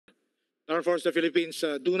Armed Forces of the Philippines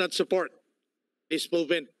do not support this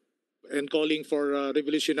movement and calling for a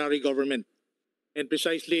revolutionary government. And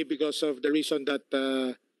precisely because of the reason that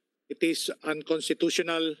it is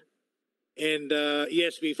unconstitutional, and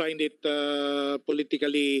yes, we find it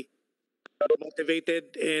politically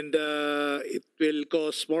motivated, and it will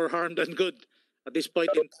cause more harm than good at this point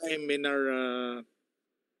in time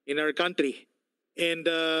in our country. And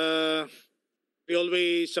we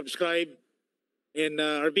always subscribe and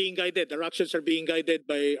are being guided. Our actions are being guided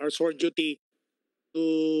by our sworn duty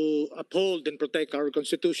to uphold and protect our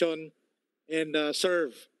Constitution and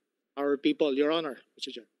serve our people, Your Honor,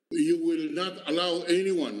 Mr. Chair. You will not allow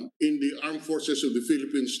anyone in the armed forces of the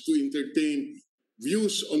Philippines to entertain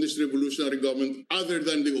views on this revolutionary government other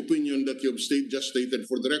than the opinion that you have just stated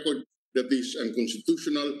for the record, that is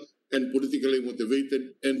unconstitutional and politically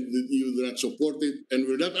motivated, and you do not support it, and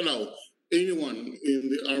will not allow anyone in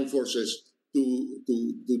the armed forces to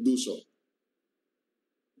do so.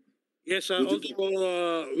 Yes, although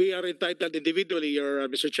we are entitled individually,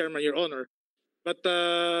 Mr. Chairman, Your Honor, but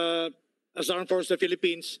as Armed Forces of the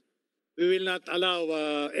Philippines, we will not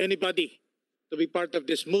allow anybody to be part of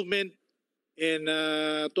this movement and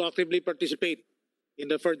to actively participate in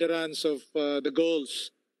the furtherance of the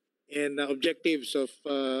goals and objectives of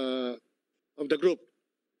the group,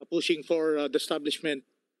 pushing for the establishment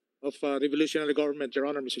of revolutionary government, Your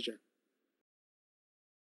Honor, Mr. Chair.